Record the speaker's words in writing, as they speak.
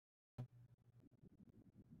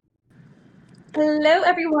Hello,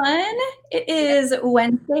 everyone. It is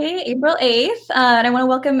Wednesday, April 8th, and I want to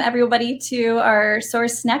welcome everybody to our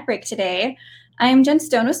Source Snack Break today. I'm Jen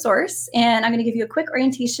Stone with Source, and I'm going to give you a quick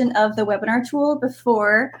orientation of the webinar tool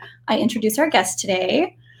before I introduce our guest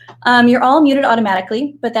today. You're all muted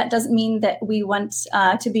automatically, but that doesn't mean that we want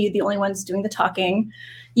to be the only ones doing the talking.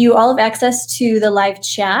 You all have access to the live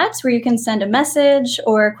chat where you can send a message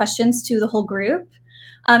or questions to the whole group.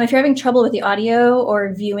 If you're having trouble with the audio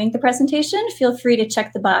or viewing the presentation, feel free to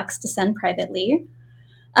check the box to send privately.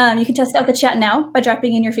 You can test out the chat now by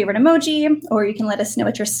dropping in your favorite emoji, or you can let us know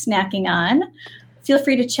what you're snacking on. Feel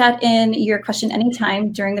free to chat in your question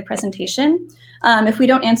anytime during the presentation. If we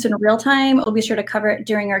don't answer in real time, we'll be sure to cover it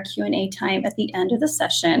during our Q&A time at the end of the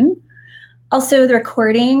session. Also, the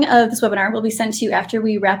recording of this webinar will be sent to you after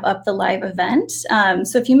we wrap up the live event.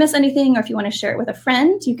 So if you miss anything or if you want to share it with a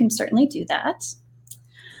friend, you can certainly do that.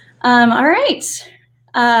 All right.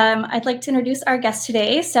 I'd like to introduce our guest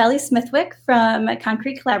today, Sally Smithwick from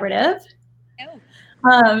Concrete Collaborative.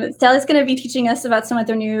 Sally's going to be teaching us about some of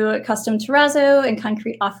their new custom terrazzo and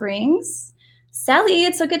concrete offerings. Sally,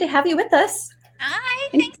 it's so good to have you with us. Hi,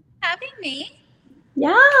 thanks for having me.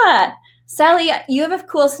 Yeah. Sally, you have a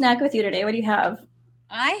cool snack with you today. What do you have?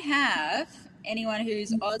 I have, anyone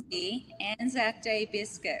who's Aussie, Anzac Day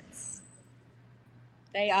biscuits.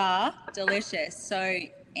 They are delicious. So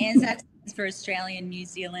Anzac stands for Australian New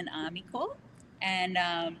Zealand Army Corps. And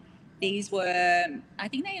these were, I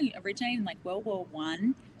think they originated in like World War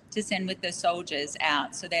I to send with the soldiers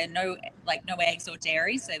out. So they're no eggs or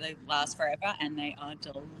dairy, so they last forever and they are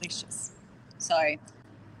delicious. So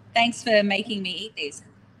thanks for making me eat these.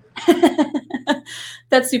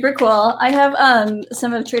 That's super cool. I have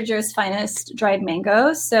some of Trader Joe's finest dried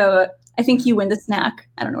mangoes, so I think you win the snack.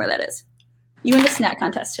 I don't know where that is. You win the snack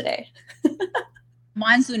contest today.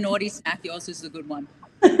 Mine's the naughty snack. Yours is the good one.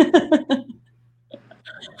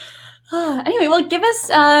 Anyway, well, give us,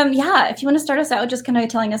 if you want to start us out, just kind of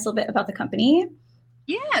telling us a little bit about the company.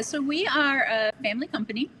 Yeah, so we are a family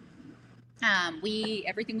company.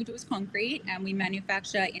 Everything we do is concrete, and we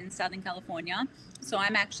manufacture in Southern California. So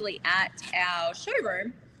I'm actually at our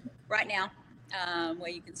showroom right now, where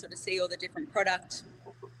you can sort of see all the different product.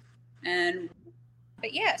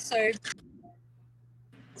 But yeah, so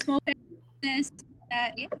small business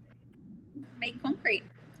that make concrete,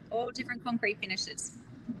 all different concrete finishes.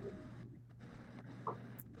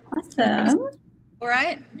 Awesome. All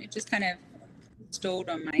right, it just kind of stalled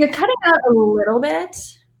on my. You're cutting out a little bit.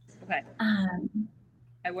 Okay.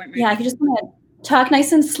 I won't move. Yeah, if you just want to talk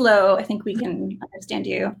nice and slow, I think we can understand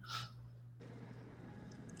you.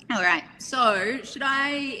 All right. So should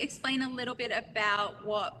I explain a little bit about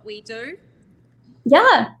what we do?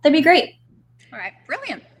 Yeah, that'd be great. All right.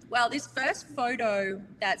 Brilliant. Well, this first photo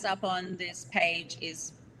that's up on this page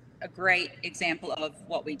is a great example of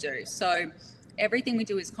what we do. So everything we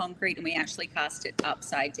do is concrete, and we actually cast it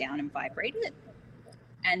upside down and vibrate it.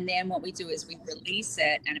 And then what we do is we release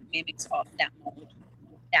it, and it mimics off that mold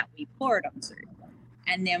that we pour it onto.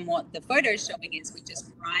 And then what the photo is showing is we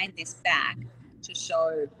just grind this back to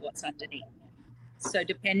show what's underneath. So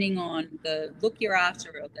depending on the look you're after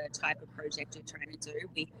or the type of project you're trying to do,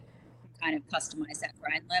 we can kind of customize that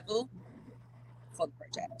grind level for the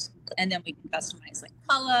project. And then we can customize like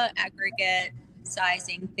color, aggregate,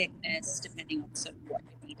 sizing, thickness, depending on sort of what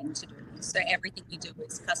you're needing to do. So everything you do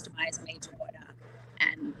is customized, made to order,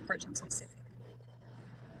 and project specific.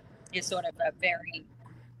 It's sort of a very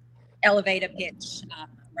elevator pitch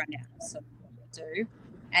rundown of what we do.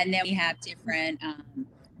 And then we have different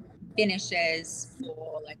finishes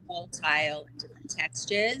for like wall tile and different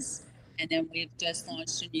textures. And then we've just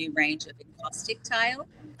launched a new range of encaustic tile,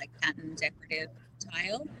 like pattern decorative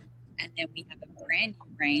tile. And then we have a brand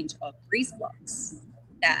new range of grease blocks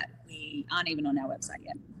that we aren't even on our website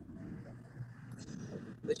yet,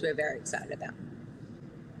 which we're very excited about.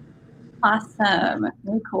 Awesome.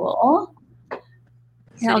 Very cool.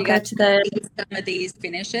 Here, so I'll go to some of these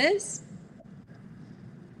finishes.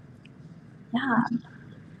 Yeah.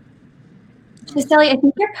 So Sally, I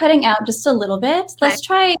think you're cutting out just a little bit. Let's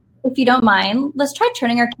try, if you don't mind, let's try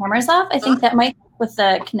turning our cameras off. I think that might help with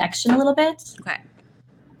the connection a little bit. Okay.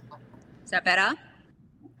 Is that better?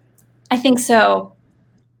 I think so.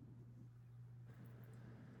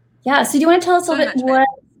 Yeah. So do you want to tell us a little bit what?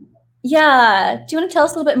 Yeah. Do you want to tell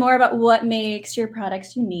us a little bit more about what makes your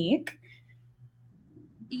products unique?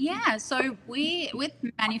 Yeah. So with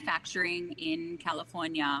manufacturing in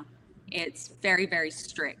California, it's very, very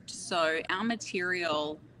strict. So our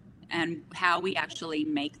material and how we actually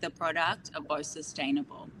make the product are both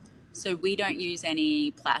sustainable. So we don't use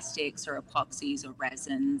any plastics or epoxies or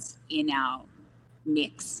resins in our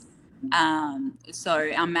mix.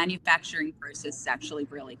 So our manufacturing process is actually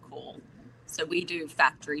really cool. So we do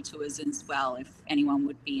factory tours as well if anyone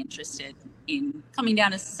would be interested in coming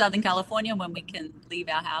down to Southern California when we can leave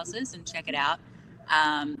our houses and check it out.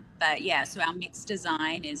 But yeah, so our mixed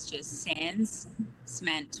design is just sands,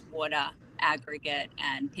 cement, water, aggregate,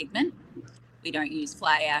 and pigment. We don't use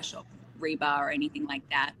fly ash or rebar or anything like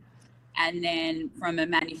that. And then from a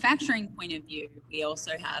manufacturing point of view, we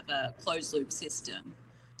also have a closed loop system.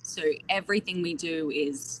 So everything we do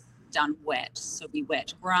is done wet. So we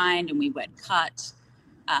wet grind and we wet cut,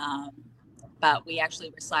 but we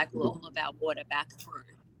actually recycle all of our water back through,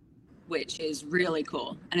 which is really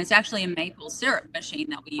cool. And it's actually a maple syrup machine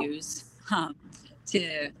that we use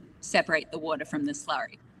to separate the water from the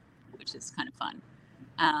slurry, which is kind of fun.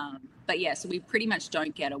 But yeah, so we pretty much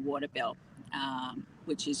don't get a water bill,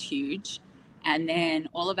 which is huge. And then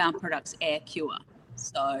all of our products air cure.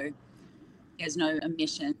 So there's no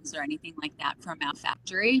emissions or anything like that from our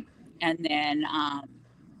factory. And then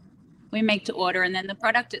we make to order, and then the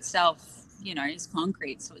product itself, you know, is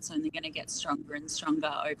concrete. So it's only going to get stronger and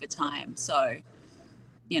stronger over time. So,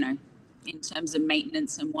 you know, in terms of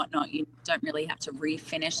maintenance and whatnot, you don't really have to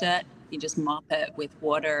refinish it. You just mop it with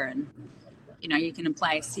water, and, you know, you can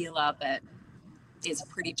apply a sealer, but it's a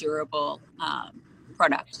pretty durable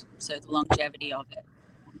product. So the longevity of it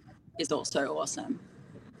is also awesome.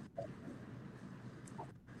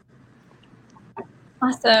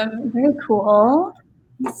 Awesome. Very cool.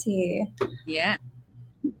 Let's see. Yeah.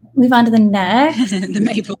 Move on to the next. The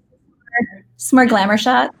maple. Some more glamour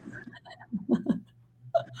shots.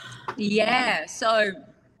 Yeah. So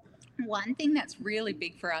one thing that's really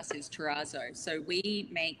big for us is terrazzo. So we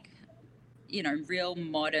make, you know, real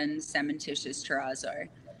modern cementitious terrazzo.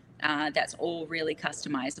 That's all really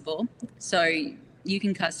customizable. So you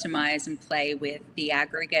can customize and play with the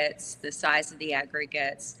aggregates, the size of the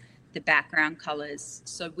aggregates, the background colors.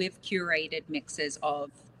 So we've curated mixes of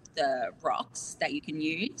the rocks that you can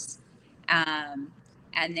use.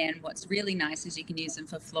 And then what's really nice is you can use them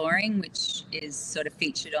for flooring, which is sort of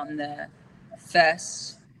featured on the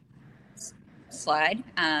first slide.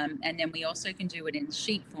 And then we also can do it in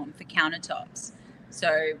sheet form for countertops.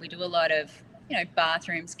 So we do a lot of, you know,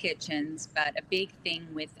 bathrooms, kitchens, but a big thing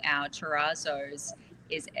with our terrazzos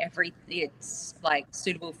is it's like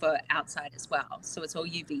suitable for outside as well. So it's all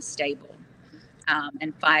UV stable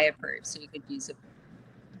and fireproof. So you could use it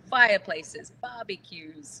fireplaces,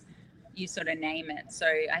 barbecues, you sort of name it. So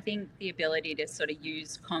I think the ability to sort of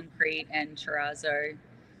use concrete and terrazzo,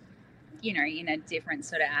 you know, in a different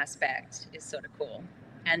sort of aspect is sort of cool.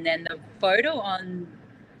 And then the photo on,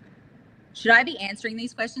 should I be answering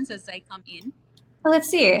these questions as they come in? Well, let's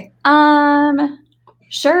see.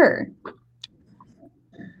 Sure.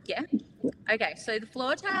 Yeah. Okay. So the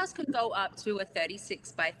floor tiles can go up to a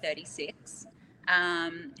 36 by 36.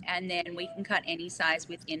 And then we can cut any size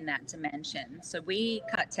within that dimension. So we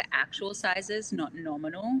cut to actual sizes, not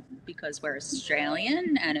nominal, because we're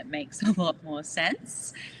Australian and it makes a lot more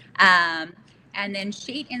sense. And then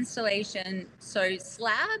sheet installation. So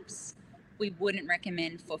slabs, we wouldn't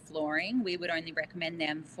recommend for flooring. We would only recommend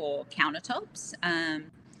them for countertops.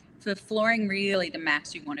 For flooring, really the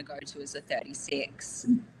max you want to go to is a 36.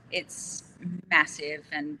 It's massive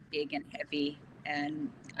and big and heavy.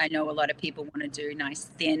 And I know a lot of people want to do nice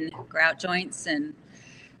thin grout joints, and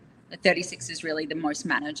the 36 is really the most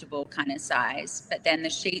manageable kind of size. But then the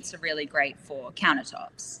sheets are really great for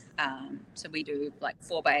countertops. So we do like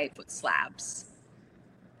 4x8 foot slabs.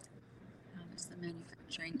 How is the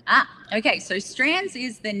manufacturing? Okay. So strands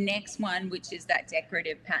is the next one, which is that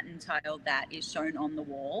decorative pattern tile that is shown on the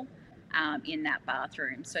wall in that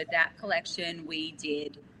bathroom. So that collection we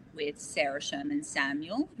did with Sarah Sherman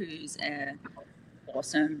Samuel, who's a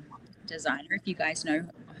awesome designer, if you guys know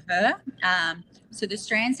her. So the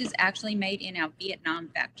strands is actually made in our Vietnam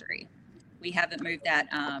factory. We haven't moved that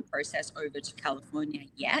process over to California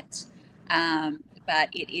yet, but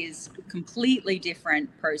it is a completely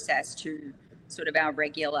different process to sort of our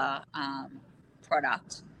regular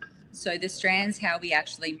product. So the strands, how we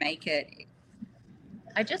actually make it,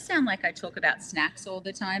 I just sound like I talk about snacks all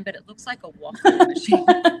the time, but it looks like a waffle machine.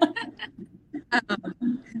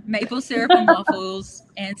 Maple syrup and waffles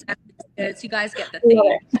and you guys get the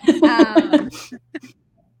thing.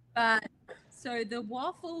 But so the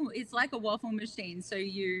waffle is like a waffle machine. So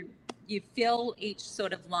you fill each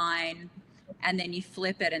sort of line, and then you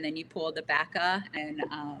flip it, and then you pour the backer, and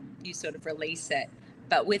you sort of release it.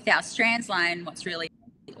 But with our strands line, what's really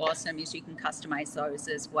awesome is you can customize those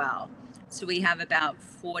as well. So we have about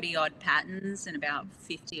 40 odd patterns and about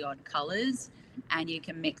 50 odd colors, and you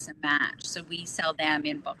can mix and match. So we sell them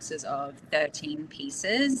in boxes of 13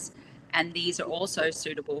 pieces, And these are also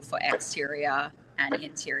suitable for exterior and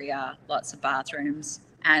interior, lots of bathrooms,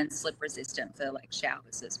 and slip resistant for like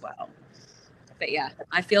showers as well. But yeah,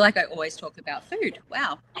 I feel like I always talk about food.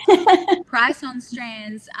 Wow. Price on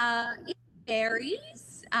strands, it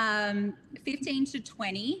varies, 15 to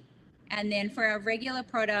 20. And then for our regular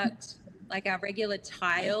product, like our regular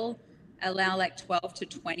tile, allow like 12 to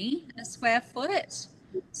 20 a square foot.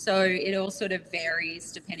 So it all sort of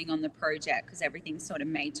varies depending on the project because everything's sort of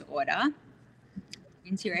made to order.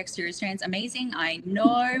 Interior exterior strands, amazing, I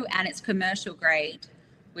know, and it's commercial grade,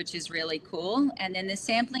 which is really cool. And then the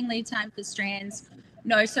sampling lead time for strands,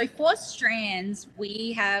 no, so for strands,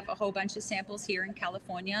 we have a whole bunch of samples here in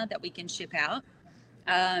California that we can ship out.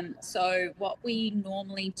 So what we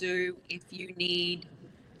normally do, if you need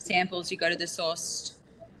samples, you go to the Sourced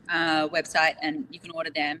website and you can order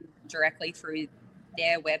them directly through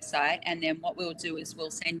their website. And then what we'll do is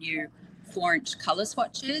we'll send you 4-inch color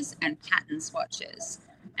swatches and pattern swatches.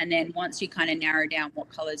 And then once you kind of narrow down what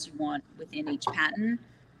colors you want within each pattern,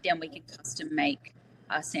 then we can custom make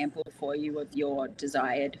a sample for you of your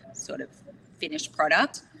desired sort of finished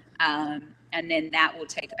product. And then that will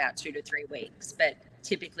take about 2 to 3 weeks. But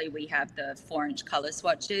typically we have the 4-inch color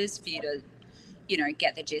swatches for you to, you know,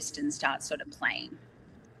 get the gist and start sort of playing.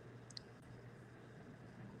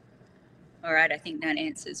 All right, I think that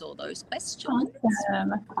answers all those questions.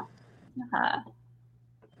 Awesome.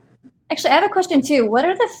 Actually, I have a question too. What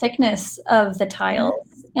are the thickness of the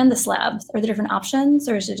tiles and the slabs? Are there different options,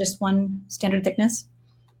 or is it just one standard thickness?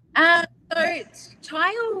 So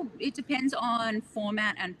tile, it depends on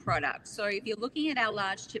format and product. So if you're looking at our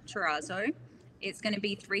large chip terrazzo, it's going to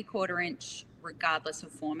be 3/4 inch regardless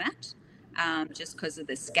of format, just because of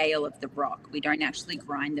the scale of the rock. We don't actually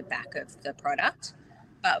grind the back of the product.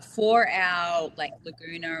 But for our like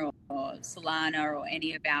Laguna or Solana or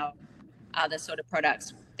any of our other sort of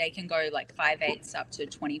products, they can go like 5/8 up to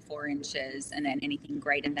 24 inches. And then anything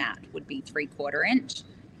greater than that would be 3/4 inch.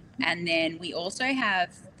 And then we also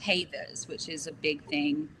have pavers, which is a big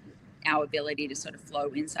thing, our ability to sort of flow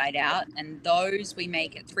inside out. And those we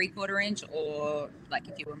make at 3/4 inch, or like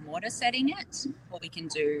if you were mortar setting it, or we can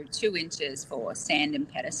do 2 inches for sand and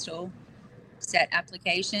pedestal set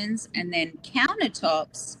applications. And then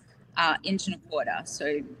countertops are 1.25 inches,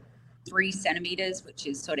 so 3 centimeters, which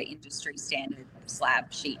is sort of industry standard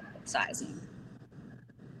slab sheet sizing.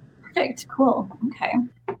 Perfect. Cool. Okay.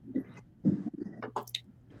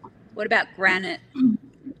 What about granite?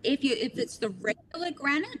 If it's the regular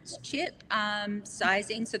granite chip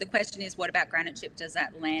sizing, so the question is, what about granite chip? Does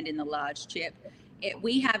that land in the large chip?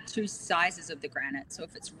 We have 2 sizes of the granite. So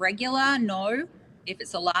if it's regular, no. If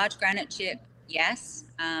it's a large granite chip, yes.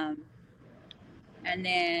 And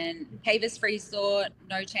then pavers freeze thaw,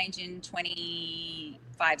 no change in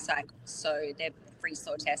 25 cycles. So they're freeze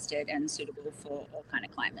thaw tested and suitable for all kind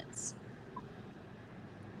of climates.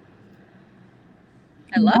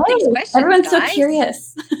 I love these questions. Everyone's guys. so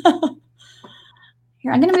curious.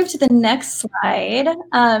 Here, I'm going to move to the next slide. Do you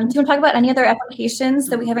want to talk about any other applications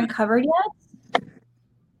that we haven't covered yet?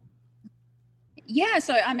 Yeah,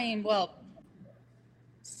 so I mean, well,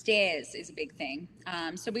 stairs is a big thing.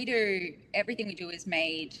 So we do, everything we do is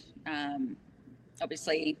made,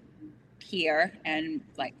 obviously here and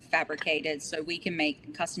like fabricated. So we can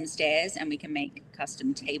make custom stairs and we can make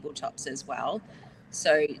custom tabletops as well.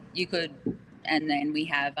 So you could, and then we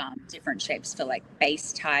have different shapes for like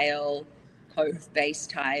base tile, cove base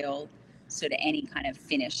tile, sort of any kind of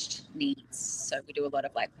finished needs. So we do a lot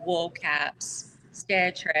of like wall caps,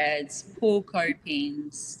 stair treads, pool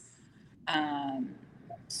copings,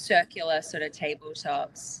 circular sort of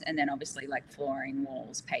tabletops, and then obviously like flooring,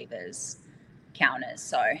 walls, pavers, counters.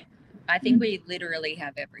 So I think we literally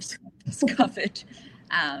have every surface covered.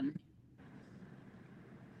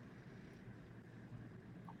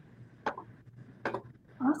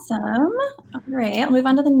 Awesome. All right, I'll move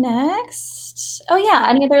on to the next. Oh yeah,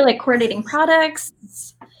 any other like coordinating products?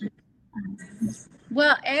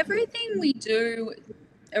 Well, everything we do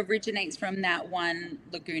originates from that one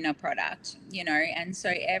Laguna product, you know, and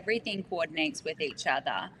so everything coordinates with each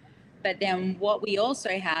other. But then what we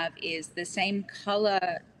also have is the same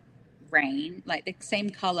color range, like the same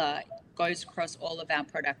color goes across all of our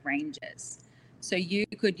product ranges. So you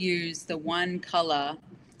could use the one color.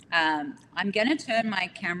 I'm going to turn my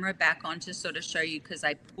camera back on to sort of show you, because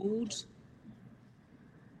I pulled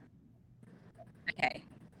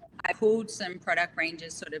some product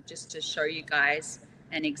ranges sort of just to show you guys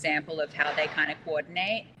an example of how they kind of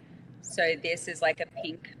coordinate. So this is like a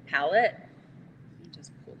pink palette. Let me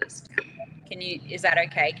just pull this down. Is that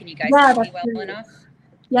okay? Can you guys see me well enough?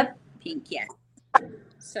 Yep. Pink, yes.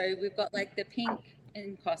 So we've got like the pink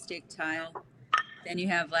encaustic tile. Then you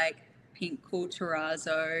have like pink cool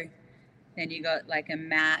terrazzo. Then you got like a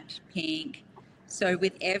matte pink. So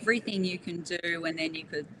with everything you can do, and then you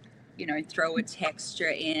could, you know, throw a texture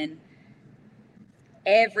in.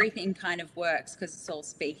 Everything kind of works because it's all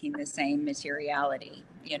speaking the same materiality,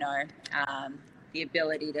 you know. The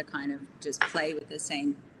ability to kind of just play with the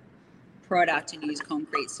same product and use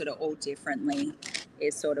concrete sort of all differently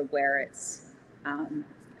is sort of where it's a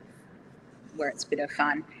bit of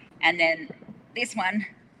fun. And then this one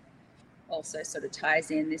also sort of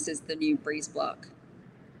ties in. This is the new Breeze Block,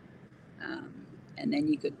 and then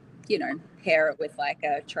you could, you know, pair it with like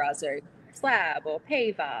a terrazzo slab or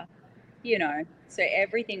paver, you know. So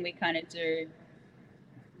everything we kind of do,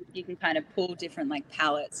 you can kind of pull different like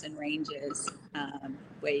palettes and ranges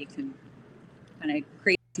where you can kind of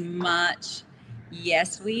create as much.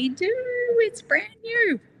 Yes, we do. It's brand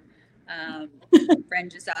new.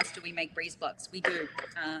 Friend just asked, do we make Breeze Blocks? We do.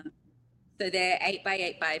 So they're 8 by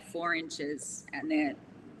 8 by 4 inches, and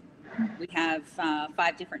we have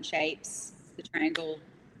 5 different shapes. The triangle.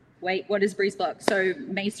 Wait, what is Breeze Block? So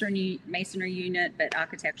masonry unit, but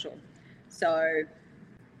architectural. So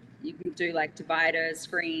you can do like dividers,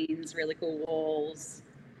 screens, really cool walls,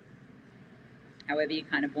 however you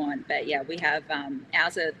kind of want. But yeah, we have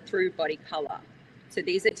ours are through body color. So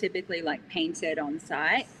these are typically like painted on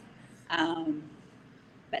site,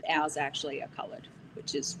 but ours actually are colored,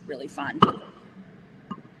 which is really fun.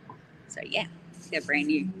 So yeah, they're brand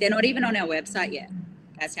new. They're not even on our website yet.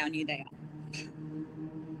 That's how new they are.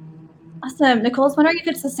 Awesome. Nicole's wondering if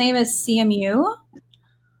it's the same as CMU.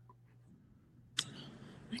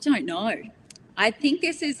 I don't know. I think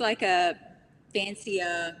this is like a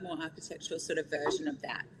fancier, more architectural sort of version of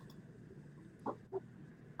that.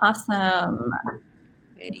 Awesome.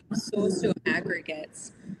 Source your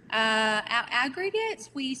aggregates. Our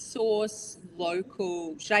aggregates, we source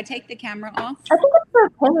local. Should I take the camera off? I think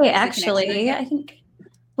it's okay, actually. I think.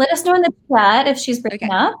 Let us know in the chat if she's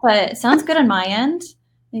breaking up, but it sounds good on my end.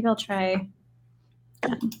 Maybe I'll try.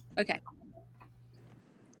 Okay.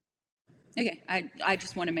 Okay, I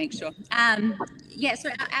just want to make sure. Yeah, so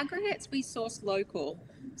our aggregates, we source local.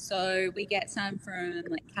 So we get some from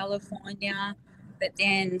like California, but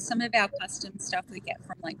then some of our custom stuff we get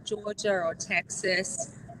from like Georgia or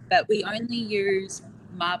Texas, but we only use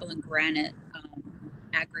marble and granite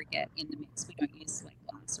aggregate in the mix. We don't use like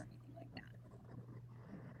glass or anything like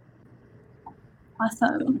that.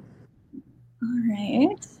 Awesome. All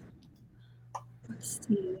right. Let's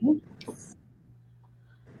see.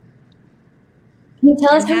 Can you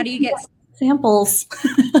tell us how do you get samples?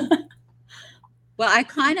 Well, I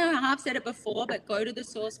kind of half said it before, but go to the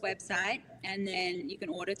Source website and then you can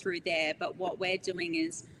order through there. But what we're doing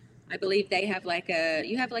is, I believe they have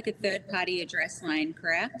you have like a third-party address line,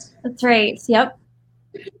 correct? That's right. Yep.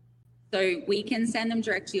 So we can send them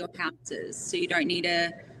direct to your houses. So you don't need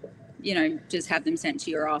to, you know, just have them sent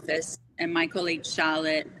to your office. And my colleague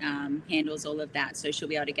Charlotte handles all of that, so she'll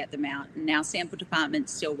be able to get them out. And our sample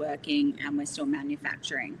department's still working, and we're still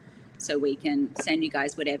manufacturing, so we can send you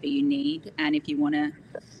guys whatever you need. And if you want to,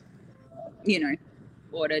 you know,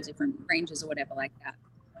 order different ranges or whatever like that,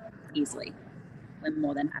 easily, we're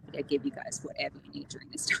more than happy to give you guys whatever you need during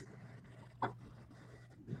this time.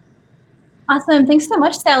 Awesome. Thanks so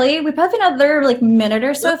much, Sally. We probably have another like minute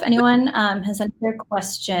or so if anyone has any other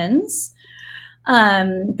questions.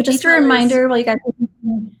 But just a reminder, while you guys are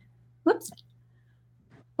thinking,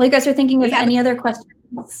 while you guys are thinking of any other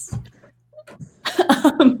questions,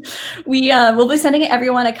 we will be sending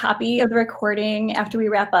everyone a copy of the recording after we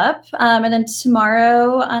wrap up. And then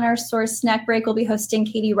tomorrow on our Source Snack Break, we'll be hosting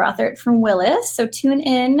Katie Rothert from Willis. So tune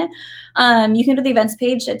in. You can go to the events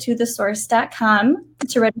page at tothesource.com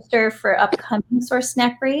to register for upcoming Source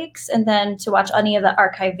Snack Breaks and then to watch any of the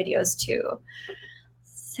archive videos too.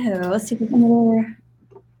 So let's see if we have another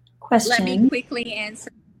question. Let me quickly answer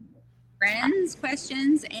friends'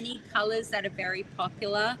 questions. Any colors that are very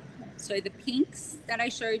popular? So the pinks that I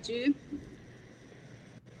showed you,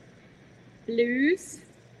 blues,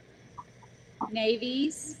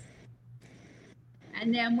 navies,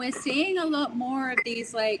 and then we're seeing a lot more of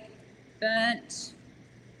these like burnt,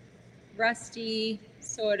 rusty,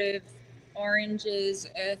 sort of oranges,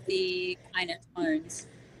 earthy kind of tones.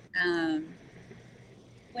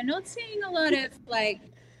 We're not seeing a lot of like,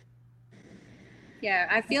 yeah,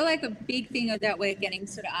 I feel like a big thing that we're getting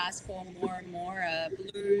sort of asked for more and more are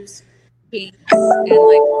blues, pinks, and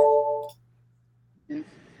like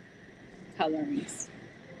colorings.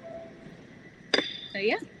 So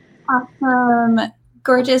yeah. Awesome.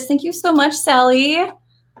 Gorgeous. Thank you so much, Sally.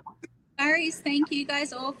 Aries, thank you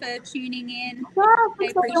guys all for tuning in. Yeah, I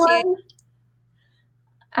appreciate it.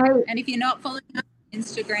 And if you're not following us on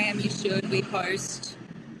Instagram, you should. We post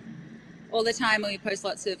all the time, and we post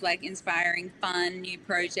lots of like inspiring, fun, new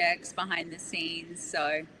projects behind the scenes.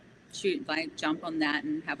 So jump on that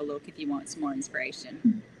and have a look if you want some more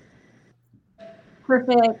inspiration.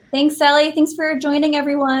 Perfect. Thanks, Sally. Thanks for joining,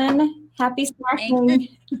 everyone. Happy snacking.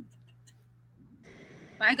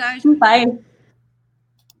 Bye, guys. Bye.